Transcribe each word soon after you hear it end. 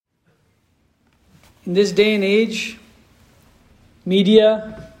In this day and age,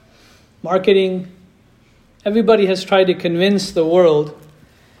 media, marketing, everybody has tried to convince the world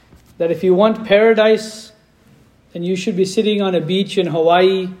that if you want paradise, then you should be sitting on a beach in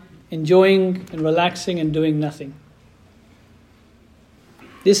Hawaii, enjoying and relaxing and doing nothing.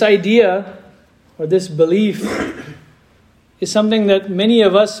 This idea or this belief is something that many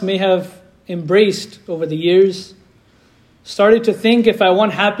of us may have embraced over the years. Started to think, if I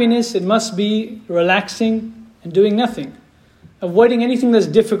want happiness, it must be relaxing and doing nothing. Avoiding anything that's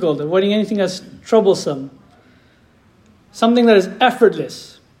difficult, avoiding anything that's troublesome. Something that is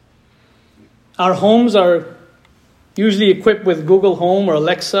effortless. Our homes are usually equipped with Google Home or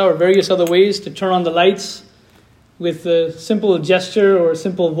Alexa or various other ways to turn on the lights with a simple gesture or a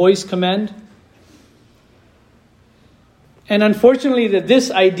simple voice command. And unfortunately,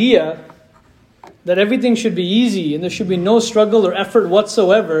 this idea that everything should be easy and there should be no struggle or effort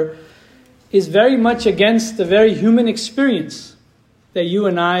whatsoever is very much against the very human experience that you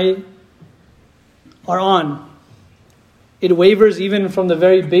and I are on. It wavers even from the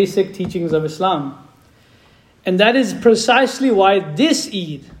very basic teachings of Islam. And that is precisely why this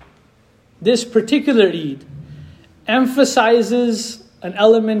Eid, this particular Eid, emphasizes an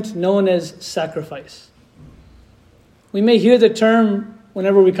element known as sacrifice. We may hear the term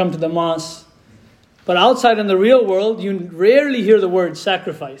whenever we come to the mosque, but outside in the real world, you rarely hear the word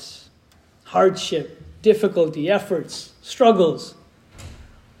sacrifice, hardship, difficulty, efforts, struggles.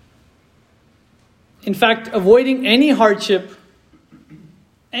 In fact, avoiding any hardship,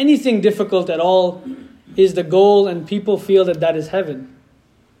 anything difficult at all, is the goal, and people feel that that is heaven.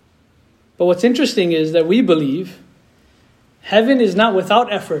 But what's interesting is that we believe heaven is not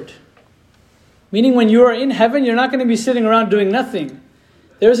without effort. Meaning when you are in heaven, you're not going to be sitting around doing nothing.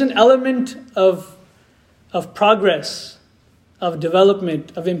 There's an element of progress, of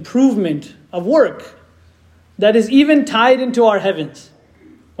development, of improvement, of work that is even tied into our heavens.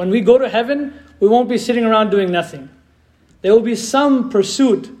 When we go to heaven, we won't be sitting around doing nothing. There will be some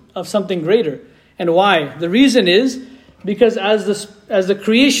pursuit of something greater. And why? The reason is because as the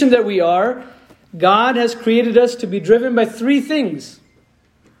creation that we are, God has created us to be driven by three things.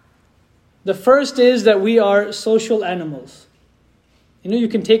 The first is that we are social animals. You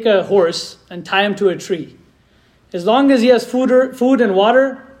can take a horse and tie him to a tree. As long as he has food and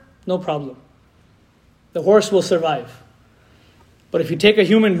water, no problem. The horse will survive. But if you take a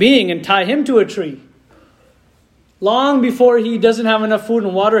human being and tie him to a tree, long before he doesn't have enough food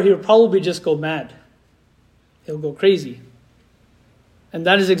and water, he'll probably just go mad. He'll go crazy. And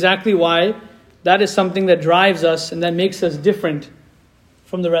that is exactly why that is something that drives us and that makes us different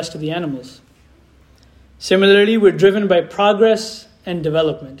from the rest of the animals. Similarly, we're driven by progress and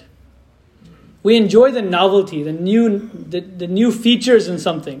development. We enjoy the novelty, the new features in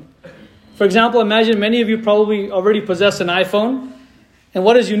something. For example, imagine many of you probably already possess an iPhone. And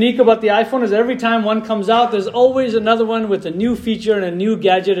what is unique about the iPhone is every time one comes out, there's always another one with a new feature and a new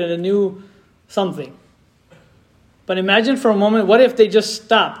gadget and a new something. But imagine for a moment, what if they just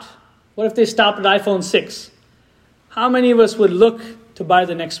stopped? What if they stopped at iPhone 6? How many of us would look to buy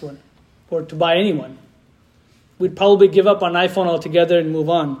the next one or to buy anyone? We'd probably give up on iPhone altogether and move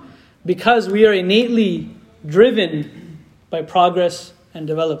on because we are innately driven by progress and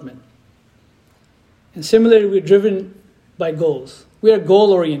development. And similarly, we're driven by goals. We are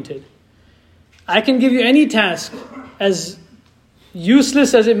goal-oriented. I can give you any task, as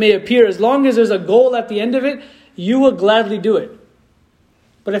useless as it may appear, as long as there's a goal at the end of it, you will gladly do it.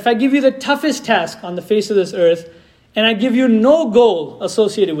 But if I give you the toughest task on the face of this earth, and I give you no goal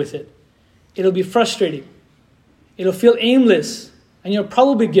associated with it, it'll be frustrating. It'll feel aimless, and you'll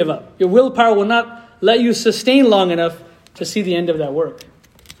probably give up. Your willpower will not let you sustain long enough to see the end of that work.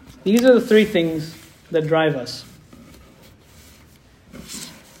 These are the three things that drive us.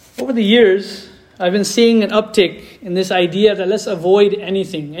 Over the years, I've been seeing an uptick in this idea that let's avoid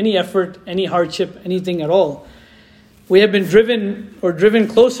anything, any effort, any hardship, anything at all. We have been driven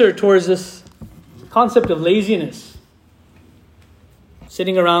closer towards this concept of laziness.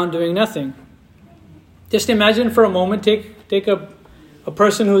 Sitting around doing nothing. Just imagine for a moment, take a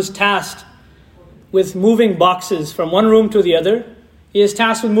person who is tasked with moving boxes from one room to the other. He is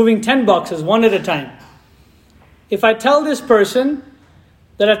tasked with moving 10 boxes, one at a time. If I tell this person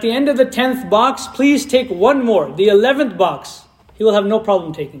that at the end of the 10th box, please take one more, the 11th box, he will have no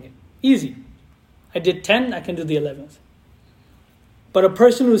problem taking it. Easy. I did 10, I can do the 11th. But a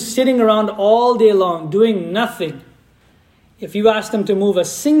person who's sitting around all day long doing nothing, if you ask them to move a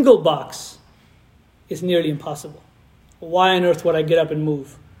single box, it's nearly impossible. Why on earth would I get up and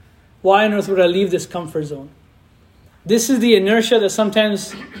move? Why on earth would I leave this comfort zone? This is the inertia that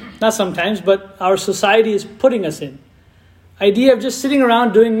sometimes not sometimes, but our society is putting us in. Idea of just sitting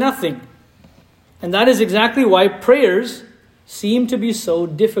around doing nothing. And that is exactly why prayers seem to be so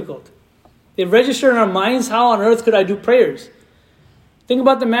difficult. They register in our minds, how on earth could I do prayers? Think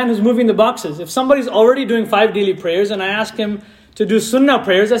about the man who's moving the boxes. If somebody's already doing 5 daily prayers and I ask him to do sunnah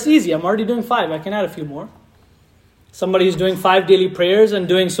prayers, that's easy. I'm already doing 5. I can add a few more. Somebody who's doing 5 daily prayers and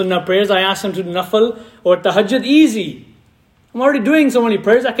doing sunnah prayers, I ask him to do nafal or tahajjud, easy. I'm already doing so many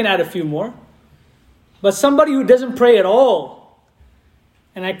prayers, I can add a few more. But somebody who doesn't pray at all,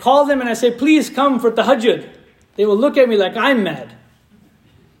 and I call them and I say, please come for tahajjud, they will look at me like I'm mad.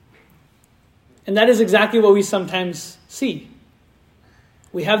 And that is exactly what we sometimes see.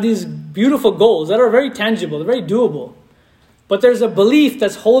 We have these beautiful goals that are very tangible, very doable. But there's a belief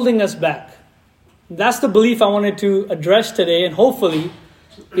that's holding us back. That's the belief I wanted to address today and hopefully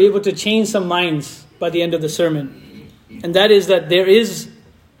be able to change some minds by the end of the sermon. And that is that there is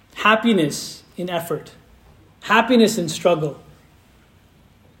happiness in effort, happiness in struggle.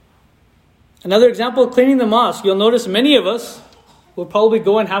 Another example, cleaning the mosque. You'll notice many of us will probably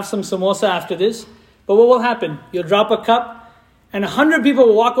go and have some samosa after this. But what will happen? You'll drop a cup and 100 people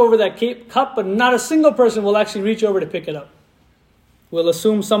will walk over that cup, but not a single person will actually reach over to pick it up. We'll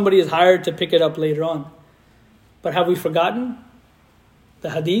assume somebody is hired to pick it up later on. But have we forgotten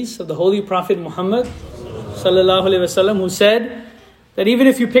the hadith of the Holy Prophet Muhammad sallallahu alaihi wasallam, who said that even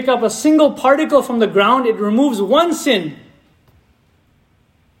if you pick up a single particle from the ground, it removes one sin.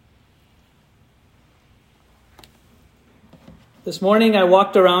 This morning I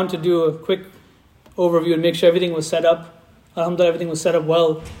walked around to do a quick overview and make sure everything was set up. Alhamdulillah, everything was set up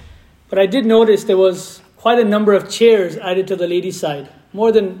well. But I did notice there was quite a number of chairs added to the ladies' side,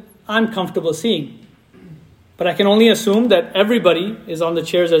 more than I'm comfortable seeing. But I can only assume that everybody is on the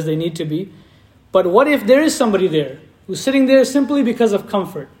chairs as they need to be. But what if there is somebody there who's sitting there simply because of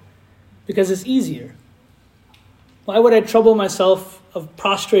comfort, because it's easier? Why would I trouble myself of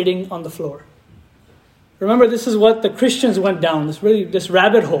prostrating on the floor? Remember, this is what the Christians went down, this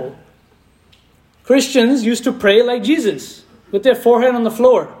rabbit hole. Christians used to pray like Jesus, with their forehead on the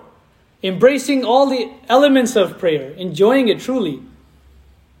floor, embracing all the elements of prayer, enjoying it truly.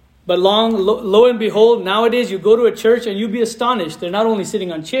 But lo and behold, nowadays you go to a church and you'll be astonished. They're not only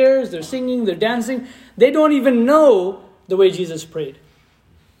sitting on chairs, they're singing, they're dancing. They don't even know the way Jesus prayed.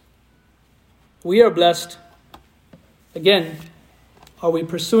 We are blessed. Again, are we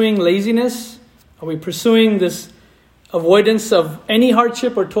pursuing laziness? Are we pursuing this avoidance of any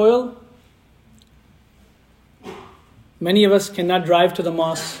hardship or toil? Many of us cannot drive to the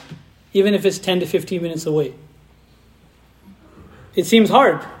mosque, even if it's 10 to 15 minutes away. It seems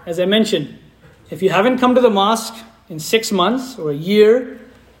hard, as I mentioned. If you haven't come to the mosque in 6 months or a year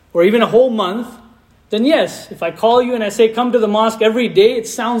or even a whole month, then yes, if I call you and I say come to the mosque every day, it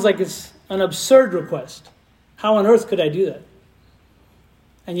sounds like it's an absurd request. How on earth could I do that?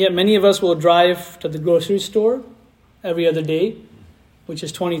 And yet many of us will drive to the grocery store every other day, which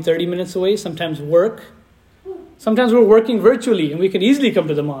is 20, 30 minutes away, sometimes work. Sometimes we're working virtually and we can easily come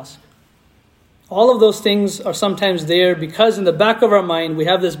to the mosque. All of those things are sometimes there because in the back of our mind we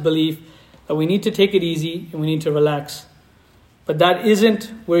have this belief that we need to take it easy and we need to relax. But that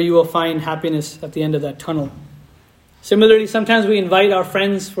isn't where you will find happiness at the end of that tunnel. Similarly, sometimes we invite our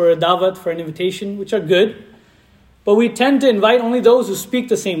friends for a dawat, for an invitation, which are good. But we tend to invite only those who speak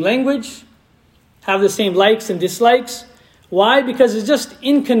the same language, have the same likes and dislikes. Why? Because it's just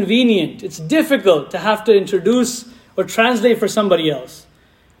inconvenient. It's difficult to have to introduce or translate for somebody else,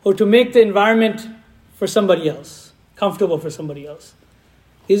 or to make the environment for somebody else, comfortable for somebody else.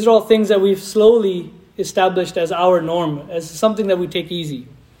 These are all things that we've slowly established as our norm, as something that we take easy.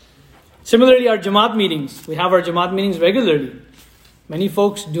 Similarly, our Jamaat meetings. We have our Jamaat meetings regularly. Many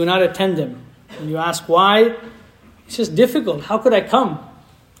folks do not attend them. When you ask why, it's just difficult. How could I come?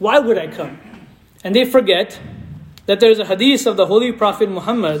 Why would I come? And they forget that there's a hadith of the Holy Prophet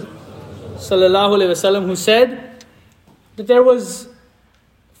Muhammad sallallahu alaihi wasallam who said that there was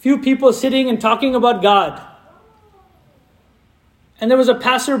few people sitting and talking about God. And there was a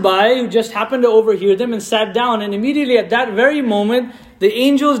passerby who just happened to overhear them and sat down. And immediately at that very moment, the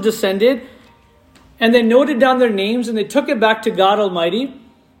angels descended and they noted down their names and they took it back to God Almighty.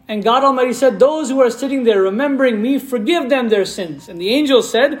 And God Almighty said, those who are sitting there remembering me, forgive them their sins. And the angels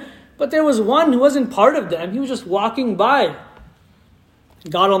said, but there was one who wasn't part of them. He was just walking by.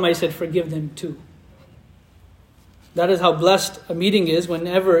 And God Almighty said, forgive them too. That is how blessed a meeting is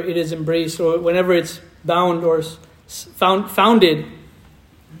whenever it is embraced or whenever it's bound or founded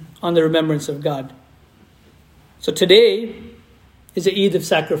on the remembrance of God. So today is the Eid of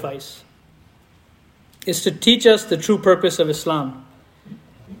Sacrifice. It's to teach us the true purpose of Islam.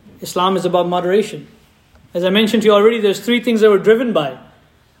 Islam is about moderation. As I mentioned to you already, there's 3 things that we're driven by.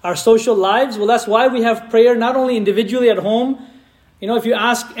 Our social lives, well, that's why we have prayer not only individually at home. If you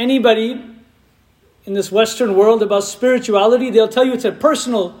ask anybody in this Western world about spirituality, they'll tell you it's a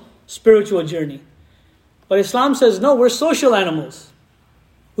personal spiritual journey. But Islam says, no, we're social animals.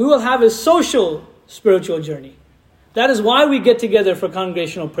 We will have a social spiritual journey. That is why we get together for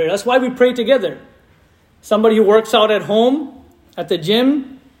congregational prayer. That's why we pray together. Somebody who works out at home, at the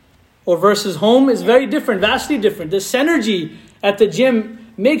gym, or versus home is very different, vastly different. This synergy at the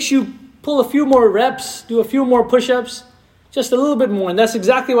gym makes you pull a few more reps, do a few more push-ups, just a little bit more. And that's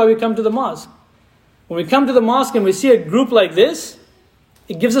exactly why we come to the mosque. When we come to the mosque and we see a group like this,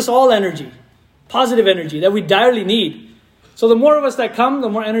 it gives us all energy, positive energy that we direly need. So the more of us that come, the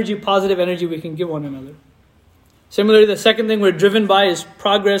more energy, positive energy we can give one another. Similarly, the second thing we're driven by is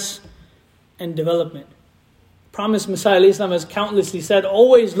progress and development. Promised Messiah alayhi salam has countlessly said,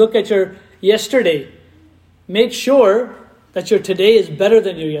 always look at your yesterday. Make sure that your today is better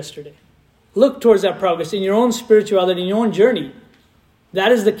than your yesterday. Look towards that progress in your own spirituality, in your own journey.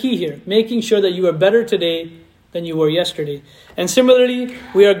 That is the key here. Making sure that you are better today than you were yesterday. And similarly,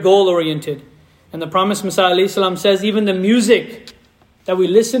 we are goal-oriented. And the Promised Messiah alayhi salam says, even the music that we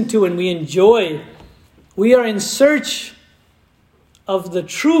listen to and we enjoy, we are in search of the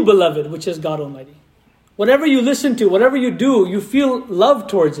true beloved, which is God Almighty. Whatever you listen to, whatever you do, you feel love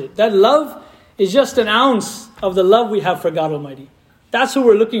towards it. That love is just an ounce of the love we have for God Almighty. That's what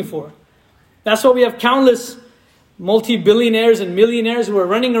we're looking for. That's why we have countless multi-billionaires and millionaires who are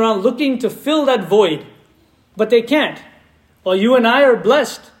running around looking to fill that void. But they can't. While you and I are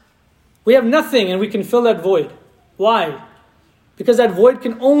blessed. We have nothing and we can fill that void. Why? Because that void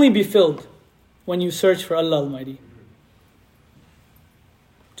can only be filled when you search for Allah Almighty.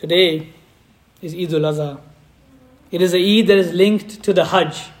 Today is Eid al-Adha. It is a Eid that is linked to the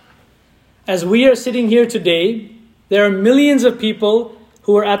Hajj. As we are sitting here today, there are millions of people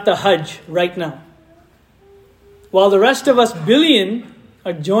who are at the Hajj right now. While the rest of us billion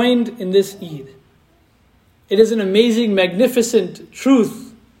are joined in this Eid. It is an amazing, magnificent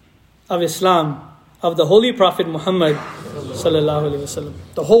truth of Islam, of the Holy Prophet Muhammad sallallahu alaihi wasallam.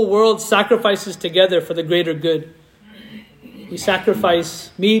 The whole world sacrifices together for the greater good. We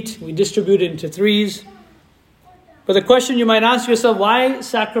sacrifice meat, we distribute it into threes. But the question you might ask yourself, why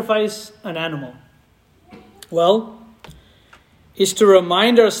sacrifice an animal? Well, is to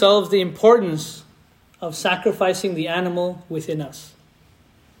remind ourselves the importance of sacrificing the animal within us.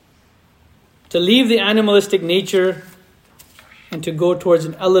 To leave the animalistic nature and to go towards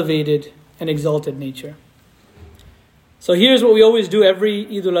an elevated and exalted nature. So here's what we always do every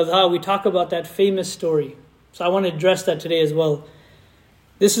Eid al-Adha. We talk about that famous story. So I want to address that today as well.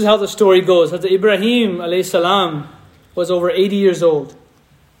 This is how the story goes. Hazrat Ibrahim alayhi salam was over 80 years old.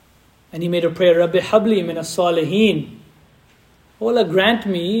 And he made a prayer, Rabbi habli min as-salihin. Allah, grant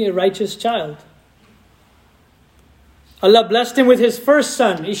me a righteous child. Allah blessed him with his first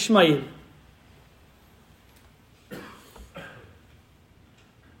son, Ishmael.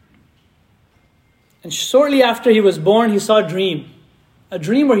 And shortly after he was born, he saw a dream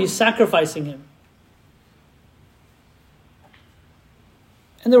where he's sacrificing him.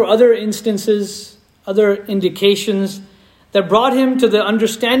 And there were other instances, other indications that brought him to the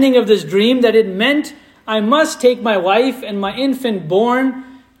understanding of this dream that it meant I must take my wife and my infant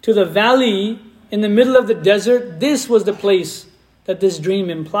born to the valley in the middle of the desert. This was the place that this dream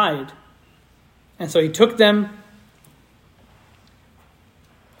implied. And so he took them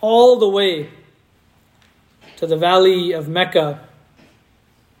all the way to the valley of Mecca.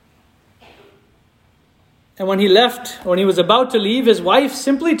 And when he left, when he was about to leave, his wife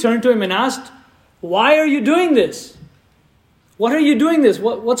simply turned to him and asked, why are you doing this? What are you doing this?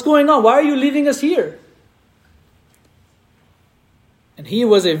 What's going on? Why are you leaving us here? And he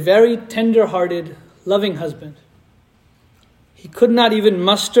was a very tender-hearted, loving husband. He could not even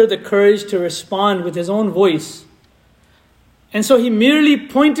muster the courage to respond with his own voice. And so he merely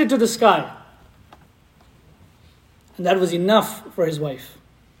pointed to the sky. And that was enough for his wife.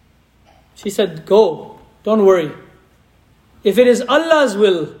 She said, go, don't worry. If it is Allah's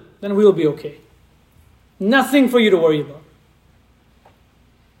will, then we will be okay. Nothing for you to worry about.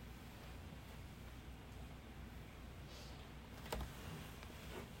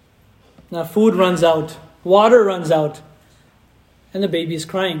 Now food runs out, water runs out, and the baby is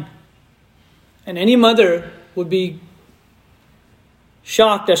crying. And any mother would be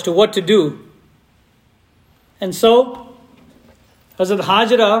shocked as to what to do. And so, Hazrat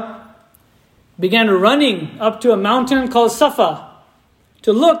Hajra began running up to a mountain called Safa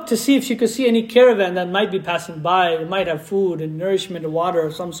to look to see if she could see any caravan that might be passing by. It might have food and nourishment or water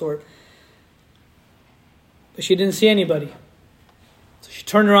of some sort. But she didn't see anybody. So she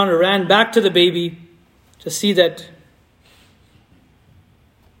turned around and ran back to the baby to see that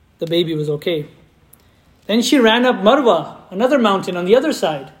the baby was okay. Then she ran up Marwa, another mountain on the other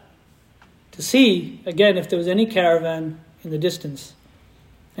side, to see, again, if there was any caravan in the distance.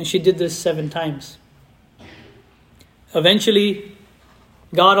 And she did this 7 times. Eventually,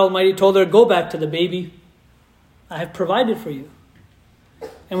 God Almighty told her, go back to the baby. I have provided for you.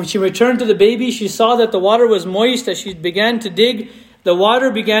 And when she returned to the baby, she saw that the water was moist. As she began to dig, the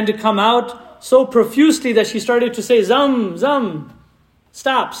water began to come out so profusely that she started to say, Zam, Zam,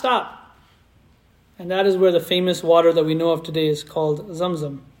 stop, stop. And that is where the famous water that we know of today is called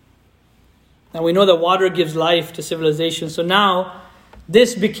Zamzam. Now we know that water gives life to civilization. So now,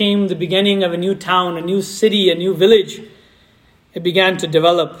 this became the beginning of a new town, a new city, a new village. It began to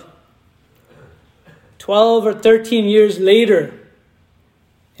develop. 12 or 13 years later,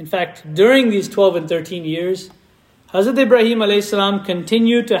 in fact, during these 12 and 13 years, Hazrat Ibrahim alayhi salam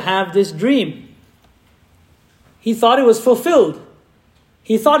continued to have this dream. He thought it was fulfilled.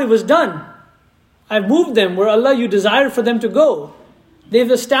 He thought it was done. I've moved them where Allah you desired for them to go.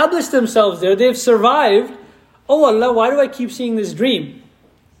 They've established themselves there. They've survived. Oh Allah, why do I keep seeing this dream?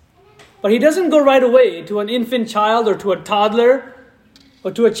 But he doesn't go right away to an infant child or to a toddler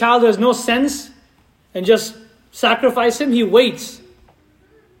or to a child who has no sense and just sacrifice him. He waits.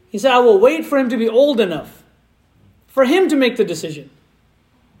 He said, I will wait for him to be old enough for him to make the decision.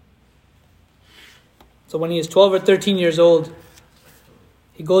 So when he is 12 or 13 years old,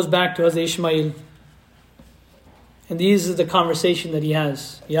 he goes back to Hazrat Ishmael. And this is the conversation that he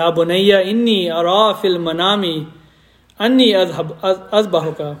has. Ya bunayya inni ara fil manami anni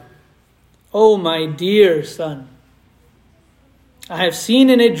azbahuka. Oh my dear son, I have seen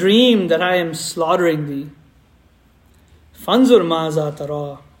in a dream that I am slaughtering thee. Fanzur maza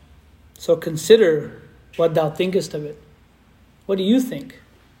tara. So consider what thou thinkest of it. What do you think?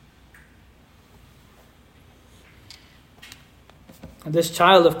 And this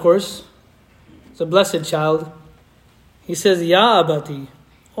child, of course, is a blessed child. He says, Ya abati,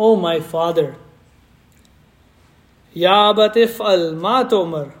 oh my father. Ya abati if'al ma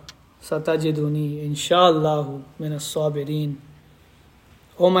tu'mar. Satajiduni insha'Allahu min as-sabirin.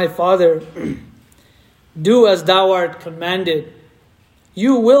 O my father, do as thou art commanded.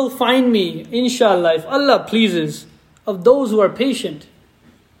 You will find me, inshallah, if Allah pleases, of those who are patient.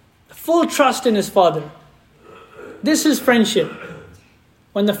 Full trust in his father. This is friendship.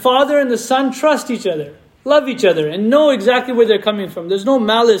 When the father and the son trust each other, love each other, and know exactly where they're coming from. There's no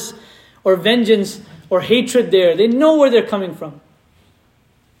malice or vengeance or hatred there. They know where they're coming from.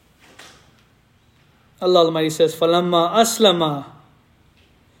 Allah Almighty says, فَلَمَّا أَسْلَمَا.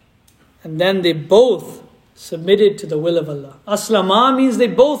 And then they both submitted to the will of Allah. Aslama means they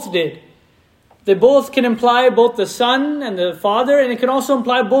both did. They both can imply both the son and the father, and it can also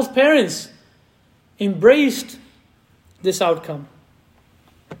imply both parents embraced this outcome.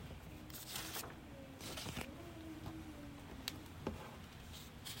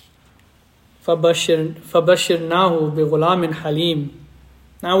 فَبَشِّرْنَاهُ بِغُلَامٍ حَلِيمٍ.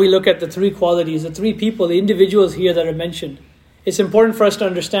 Now we look at the 3 qualities, the 3 people, the individuals here that are mentioned. It's important for us to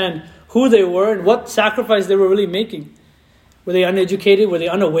understand who they were and what sacrifice they were really making. Were they uneducated? Were they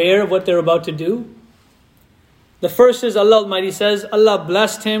unaware of what they're about to do? The first is Allah Almighty says, Allah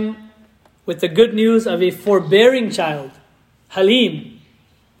blessed him with the good news of a forbearing child, Halim.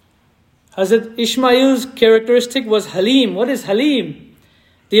 Hazrat Ishmael's characteristic was Halim. What is Halim?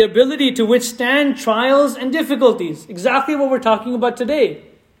 The ability to withstand trials and difficulties. Exactly what we're talking about today.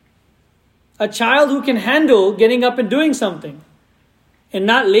 A child who can handle getting up and doing something. And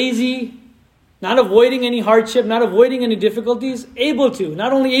not lazy, not avoiding any hardship, not avoiding any difficulties. Able to.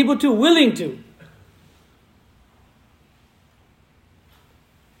 Not only able to, willing to.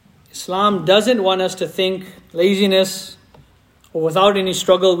 Islam doesn't want us to think laziness or without any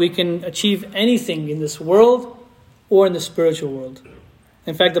struggle we can achieve anything in this world or in the spiritual world.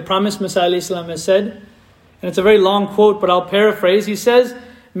 In fact, the promised Messiah ﷺ has said, and it's a very long quote, but I'll paraphrase. He says,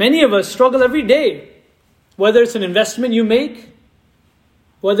 many of us struggle every day. Whether it's an investment you make,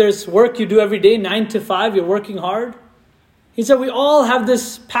 whether it's work you do every day, 9 to 5, you're working hard. He said, we all have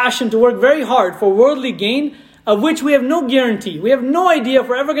this passion to work very hard for worldly gain, of which we have no guarantee. We have no idea if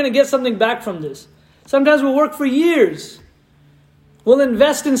we're ever going to get something back from this. Sometimes we'll work for years. We'll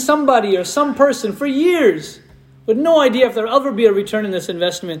invest in somebody or some person for years, with no idea if there'll ever be a return in this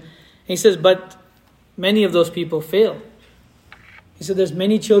investment. And he says, but many of those people fail. He said, there's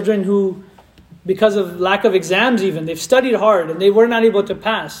many children who because of lack of exams even. They've studied hard and they were not able to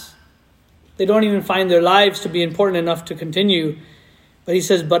pass. They don't even find their lives to be important enough to continue. But he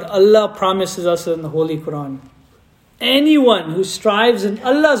says, but Allah promises us in the Holy Quran, anyone who strives in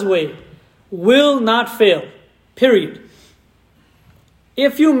Allah's way will not fail. Period.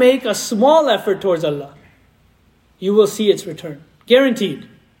 If you make a small effort towards Allah, you will see its return. Guaranteed.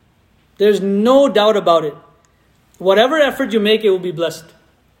 There's no doubt about it. Whatever effort you make, it will be blessed.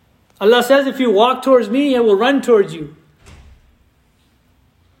 Allah says, if you walk towards me, I will run towards you.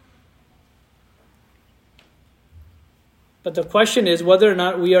 But the question is whether or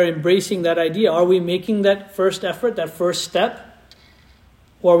not we are embracing that idea. Are we making that first effort, that first step?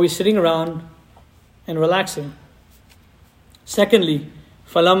 Or are we sitting around and relaxing? Secondly,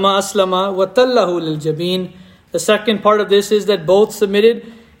 فَلَمَّا أَسْلَمَ وَتَلَّهُ لِلْجَبِينَ. The second part of this is that both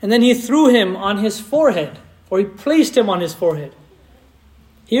submitted, and then he threw him on his forehead, or he placed him on his forehead.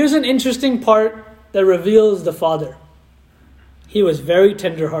 Here's an interesting part that reveals the father. He was very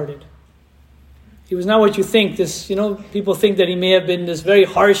tender-hearted. He was not what you think. People think that he may have been this very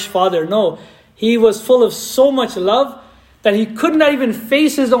harsh father. No, he was full of so much love that he could not even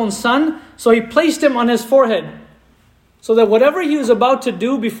face his own son, so he placed him on his forehead. So that whatever he was about to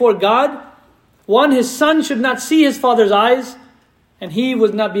do before God, one, his son should not see his father's eyes, and he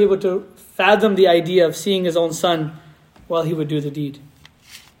would not be able to fathom the idea of seeing his own son while he would do the deed.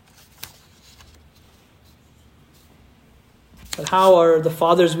 But how are the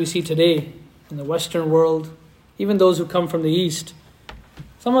fathers we see today in the Western world, even those who come from the East?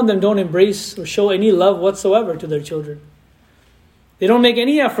 Some of them don't embrace or show any love whatsoever to their children. They don't make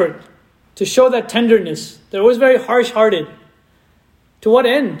any effort to show that tenderness. They're always very harsh-hearted. To what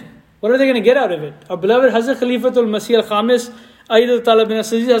end? What are they going to get out of it? Our beloved Hazrat Khalifatul Masih al-Khamis, Ayyadul Talib bin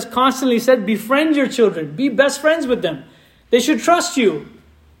Aziz, has constantly said, befriend your children. Be best friends with them. They should trust you.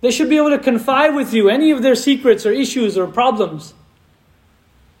 They should be able to confide with you any of their secrets or issues or problems.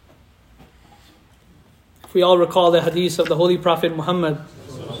 If we all recall the hadith of the Holy Prophet Muhammad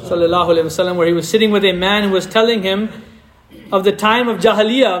sallallahu alaihi wasallam, where he was sitting with a man who was telling him of the time of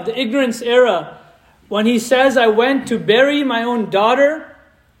Jahiliyyah, of the ignorance era, when he says, I went to bury my own daughter,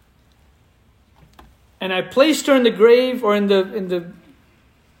 and I placed her in the grave or in the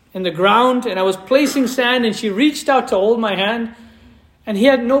ground, and I was placing sand, and she reached out to hold my hand, and he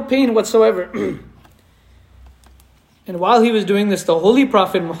had no pain whatsoever. And while he was doing this, the Holy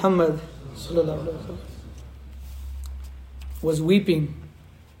Prophet Muhammad was weeping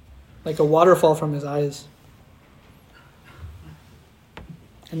like a waterfall from his eyes.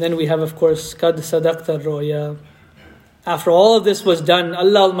 And then we have, of course, Qad Sadaqta Roya. After all of this was done,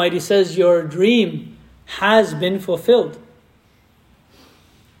 Allah Almighty says, your dream has been fulfilled.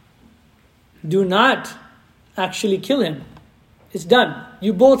 Do not actually kill him. It's done.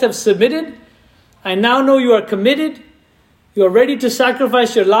 You both have submitted. I now know you are committed. You are ready to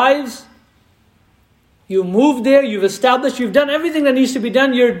sacrifice your lives. You moved there. You've established. You've done everything that needs to be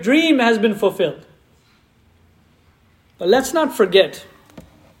done. Your dream has been fulfilled. But let's not forget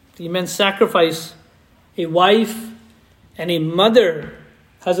the immense sacrifice a wife and a mother,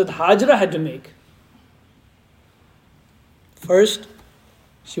 Hazrat Hajra, had to make. First,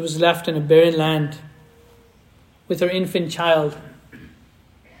 she was left in a barren land with her infant child,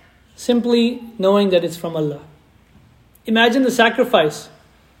 simply knowing that it's from Allah. Imagine the sacrifice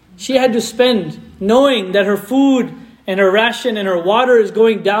she had to spend, knowing that her food and her ration and her water is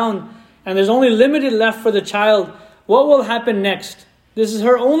going down, and there's only limited left for the child. What will happen next? This is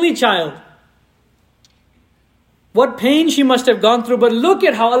her only child. What pain she must have gone through, but look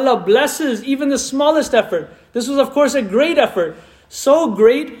at how Allah blesses even the smallest effort. This was, of course, a great effort. So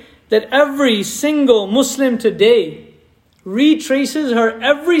great that every single Muslim today retraces her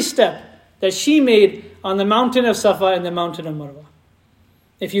every step that she made on the mountain of Safa and the mountain of Marwa.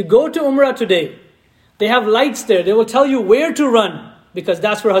 If you go to Umrah today, they have lights there. They will tell you where to run, because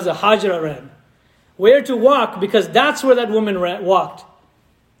that's where Hazrat Hajra ran. Where to walk, because that's where that woman walked.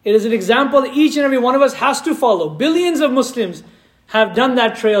 It is an example that each and every one of us has to follow. Billions of Muslims have done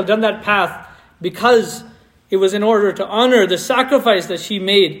that trail, done that path, because it was in order to honor the sacrifice that she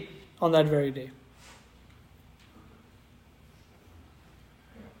made on that very day.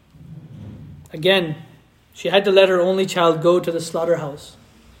 Again, she had to let her only child go to the slaughterhouse.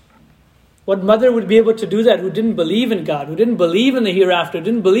 What mother would be able to do that who didn't believe in God, who didn't believe in the hereafter,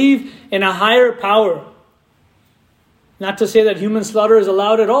 didn't believe in a higher power? Not to say that human slaughter is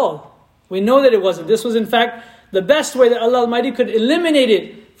allowed at all. We know that it wasn't. This was in fact the best way that Allah Almighty could eliminate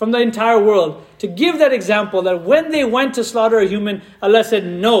it from the entire world. To give that example that when they went to slaughter a human, Allah said,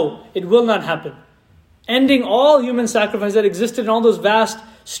 no, it will not happen. Ending all human sacrifice that existed in all those vast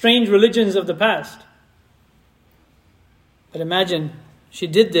strange religions of the past. But imagine, she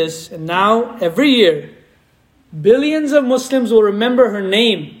did this, and now every year, billions of Muslims will remember her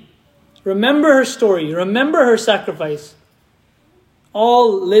name, remember her story, remember her sacrifice,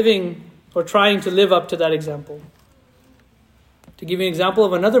 all living or trying to live up to that example. To give you an example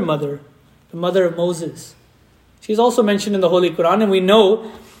of another mother, the mother of Moses. She's also mentioned in the Holy Quran, and we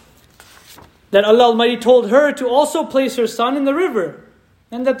know that Allah Almighty told her to also place her son in the river,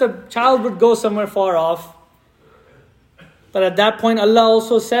 and that the child would go somewhere far off. But at that point, Allah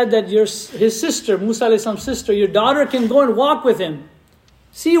also said that his sister, Musa alayhi salam's sister, your daughter can go and walk with him.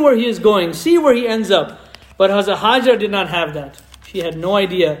 See where he is going, see where he ends up. But Hazrat Hajar did not have that. She had no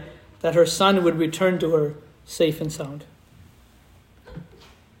idea that her son would return to her safe and sound.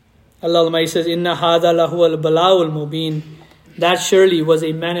 Allah Almighty says, Inna hada lahu al-bala'ul mubin. That surely was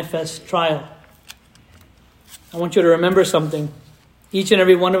a manifest trial. I want you to remember something. Each and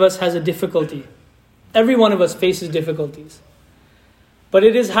every one of us has a difficulty. Every one of us faces difficulties. But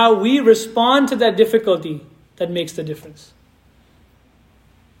it is how we respond to that difficulty that makes the difference.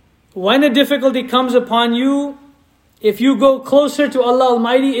 When a difficulty comes upon you, if you go closer to Allah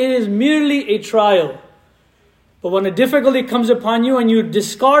Almighty, it is merely a trial. But when a difficulty comes upon you and you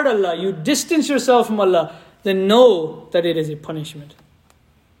discard Allah, you distance yourself from Allah, then know that it is a punishment.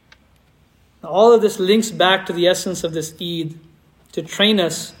 Now, all of this links back to the essence of this Eid, to train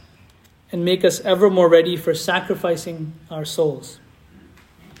us and make us ever more ready for sacrificing our souls.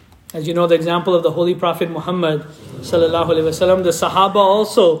 As you know, the example of the Holy Prophet Muhammad sallallahu alaihi wasallam, the Sahaba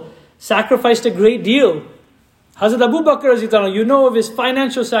also sacrificed a great deal. Hazrat Abu Bakr, you know of his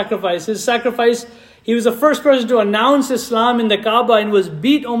financial sacrifice. His sacrifice, he was the first person to announce Islam in the Kaaba and was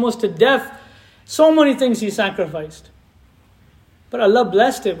beat almost to death. So many things he sacrificed. But Allah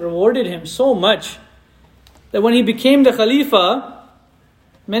blessed him, rewarded him so much that when he became the Khalifa,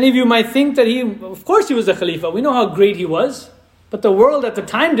 many of you might think that of course he was the Khalifa. We know how great he was. But the world at the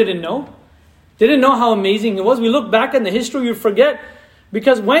time didn't know how amazing it was. We look back in the history, we forget.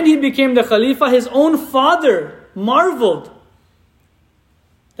 Because when he became the Khalifa, his own father marveled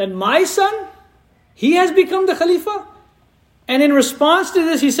that my son, he has become the Khalifa. And in response to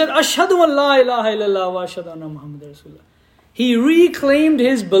this, he said, Ashhadu an la ilaha illallah wa ashhadu anna Muhammad Rasulullah. He reclaimed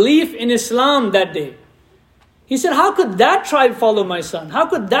his belief in Islam that day. He said, how could that tribe follow my son? How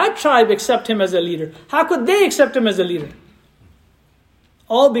could that tribe accept him as a leader? How could they accept him as a leader?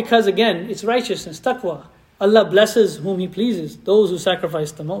 All because, again, it's righteousness, taqwa. Allah blesses whom He pleases, those who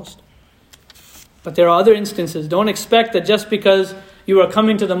sacrifice the most. But there are other instances. Don't expect that just because you are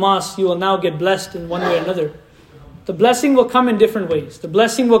coming to the mosque, you will now get blessed in one way or another. The blessing will come in different ways. The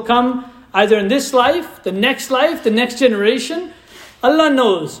blessing will come either in this life, the next generation. Allah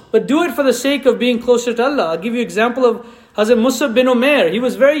knows. But do it for the sake of being closer to Allah. I'll give you an example of Hazrat Musab bin Umair. He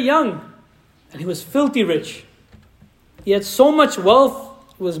was very young and he was filthy rich. He had so much wealth,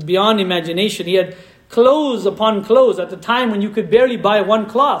 it was beyond imagination. He had clothes upon clothes at the time when you could barely buy one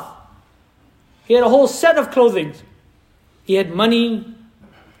cloth. He had a whole set of clothing. He had money,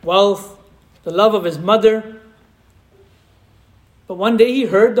 wealth, the love of his mother. But one day he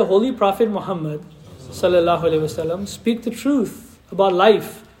heard the Holy Prophet Muhammad sallallahu alaihi wasallam speak the truth about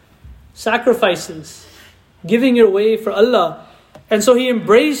life, sacrifices, giving your way for Allah. And so he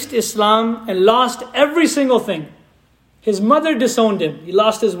embraced Islam and lost every single thing. His mother disowned him. He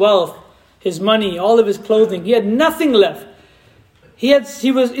lost his wealth, his money, all of his clothing. He had nothing left.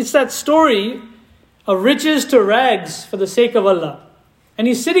 It's that story of riches to rags for the sake of Allah. And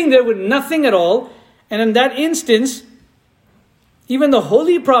he's sitting there with nothing at all. And in that instance, even the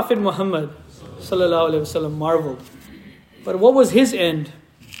Holy Prophet Muhammad sallallahu alaihi wasallam marveled. But what was his end?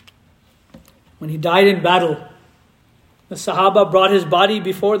 When he died in battle, the Sahaba brought his body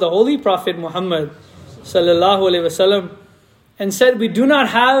before the Holy Prophet Muhammad sallallahu alaihi wasallam and said, we do not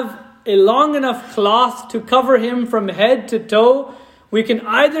have a long enough cloth to cover him from head to toe. We can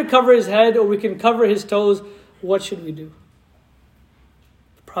either cover his head or we can cover his toes. What should we do?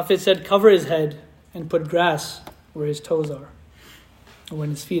 The Prophet said, cover his head and put grass where his toes are, or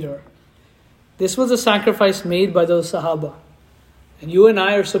when his feet are. This was a sacrifice made by those Sahaba. And you and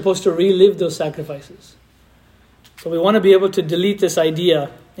I are supposed to relive those sacrifices. So we want to be able to delete this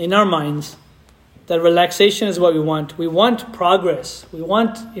idea in our minds that relaxation is what we want. We want progress. We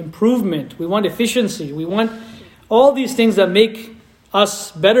want improvement. We want efficiency. We want all these things that make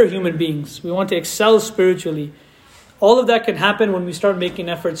us better human beings. We want to excel spiritually. All of that can happen when we start making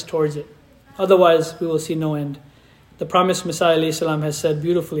efforts towards it. Otherwise, we will see no end. The promised Messiah ﷺ has said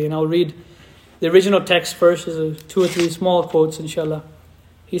beautifully, and I'll read the original text first, is 2 or 3 small quotes, inshallah.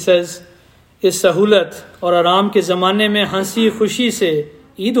 He says, इस सहूलत और आराम के ज़माने में हंसी खुशी से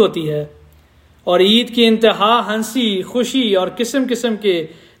ईद होती है। और ईद की इंतहा हंसी, खुशी और किस्म किस्म के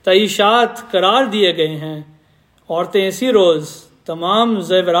तईशात करार दिए गए हैं। औरतें इसी रोज़ तमाम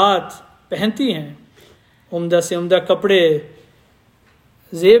ज़ेवरात पहनती हैं, उम्दा से उम्दा कपड़े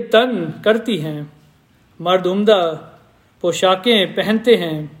ज़ेब तन करती हैं। मर्द उम्दा पोशाकें पहनते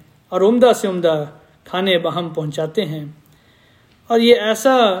हैं और उम्दा से उम्दा खाने बहम पहुंचाते हैं। और ये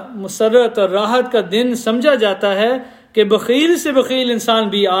ऐसा मुसर्रत और राहत का दिन समझा जाता है कि बखील से बखील इंसान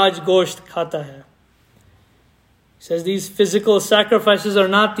भी आज गोश्त खाता है। He says these physical sacrifices are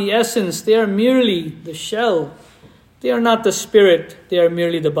not the essence, they are merely the shell. They are not the spirit, they are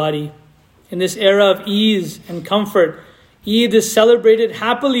merely the body. In this era of ease and comfort, Eid is celebrated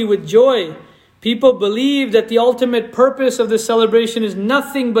happily with joy. People believe that the ultimate purpose of this celebration is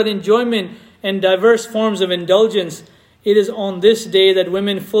nothing but enjoyment and diverse forms of indulgence. It is on this day that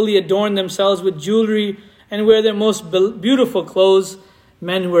women fully adorn themselves with jewelry and wear their most beautiful clothes.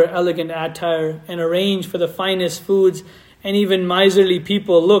 Men wear elegant attire and arrange for the finest foods, and even miserly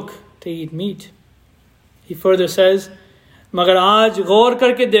people look to eat meat. He further says, मगर आज गौर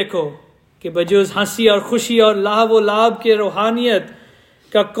करके देखो कि बजुज़ हंसी और खुशी और लाभ व लाभ के रूहानियत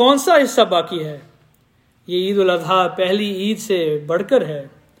का कौन सा हिस्सा बाकी है। ये ईद उल अज़हा पहली ईद से बढ़कर है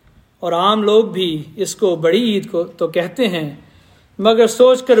और आम लोग भी इसको बड़ी ईद को तो कहते हैं, मगर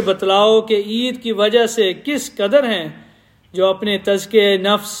सोच कर बतलाओ कि ईद की वजह से किस कदर हैं जो अपने तज़किए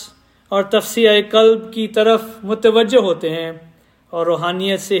नफ्स और तफ़सिया क़ल्ब की तरफ मुतवज्जो होते हैं और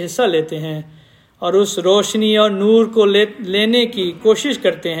रूहानियत से हिस्सा लेते हैं और उस रोशनी और नूर को लेने की कोशिश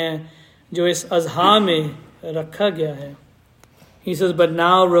करते हैं जो इस अज़हा में रखा गया है। He says, but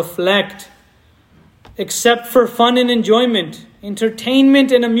now reflect, except for fun and enjoyment,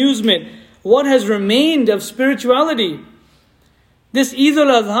 entertainment and amusement, what has remained of spirituality? This Eid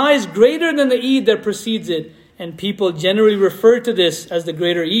al-Adha is greater than the Eid that precedes it, and people generally refer to this as the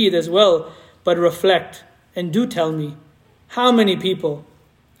Greater Eid as well. But reflect and do tell me, how many people,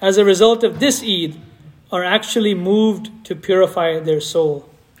 as a result of this Eid, are actually moved to purify their soul,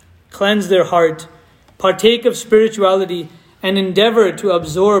 cleanse their heart, partake of spirituality, and endeavor to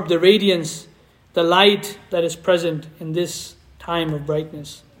absorb the radiance, the light that is present in this time of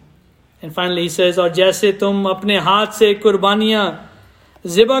brightness. And finally he says, और जैसे तुम अपने हाथ से कुर्बानियाँ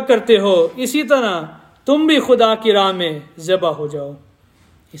ज़िबा करते हो, इसी तरह तुम भी खुदा की राह में ज़िबा हो जाओ.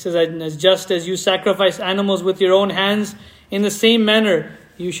 He says, as just as you sacrifice animals with your own hands, in the same manner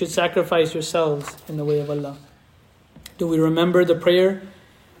you should sacrifice yourselves in the way of Allah. Do we remember the prayer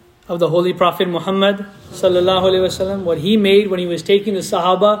of the Holy Prophet Muhammad sallallahu alaihi wasallam, what he made when he was taking the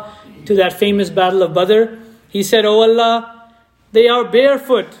Sahaba to that famous battle of Badr? He said, "O Allah, they are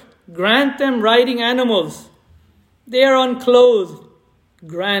barefoot, grant them riding animals. They are unclothed,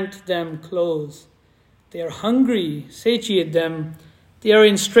 grant them clothes. They are hungry, satiate them. They are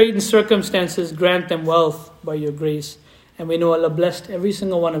in straitened circumstances, grant them wealth by your grace." And we know Allah blessed every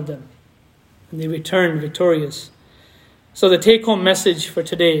single one of them, and they returned victorious. So the take-home message for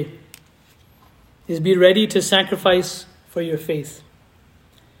today is be ready to sacrifice for your faith.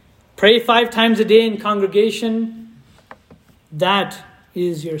 Pray 5 times a day in congregation. That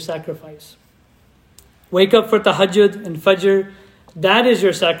is your sacrifice. Wake up for tahajjud and fajr. That is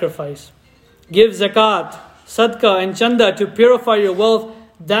your sacrifice. Give zakat, sadaqah and chanda to purify your wealth.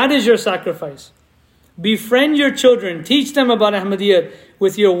 That is your sacrifice. Befriend your children. Teach them about Ahmadiyyat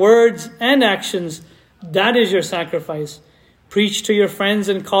with your words and actions. That is your sacrifice. Preach to your friends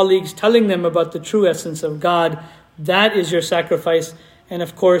and colleagues, telling them about the true essence of God. That is your sacrifice. And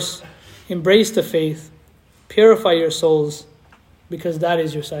of course, embrace the faith. Purify your souls, because that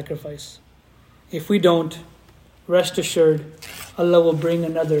is your sacrifice. If we don't, rest assured, Allah will bring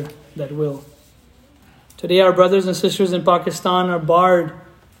another that will. Today our brothers and sisters in Pakistan are barred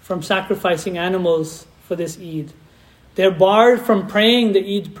from sacrificing animals for this Eid. They're barred from praying the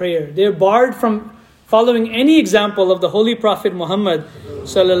Eid prayer. They're barred from following any example of the Holy Prophet Muhammad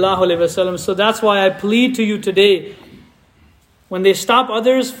sallallahu alaihi wasallam. So that's why I plead to you today, when they stop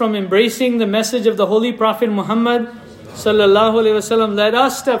others from embracing the message of the Holy Prophet Muhammad sallallahu alaihi wasallam, let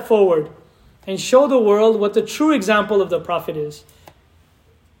us step forward and show the world what the true example of the Prophet is.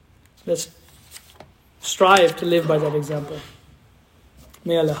 Let's strive to live by that example.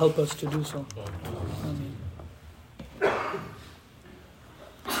 May Allah help us to do so. Amen.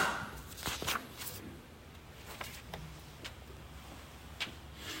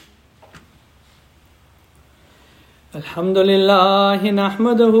 الحمد لله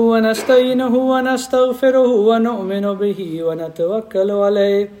نحمده ونستعينه ونستغفره ونؤمن به ونتوكل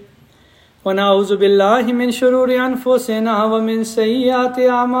عليه ونعوذ بالله من شرور أنفسنا ومن سيئات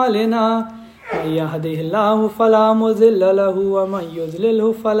أعمالنا من يهده الله فلا مضل له ومن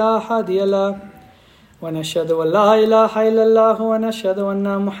يضلله فلا هادي له ونشهد أن لا إله إلا الله ونشهد أن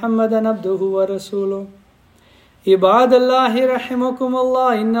محمدا عبده ورسوله عباد الله رحمكم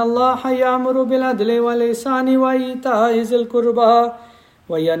الله إن الله يأمر بالعدل والإحسان وإيتاء ذي القربى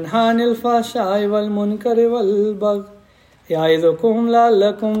وينهى عن الفحشاء والمنكر والبغي يعظكم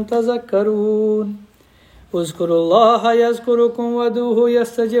لعلكم تذكرون اذكروا الله يذكركم وادعوه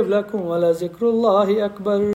يستجب لكم ولذكر الله أكبر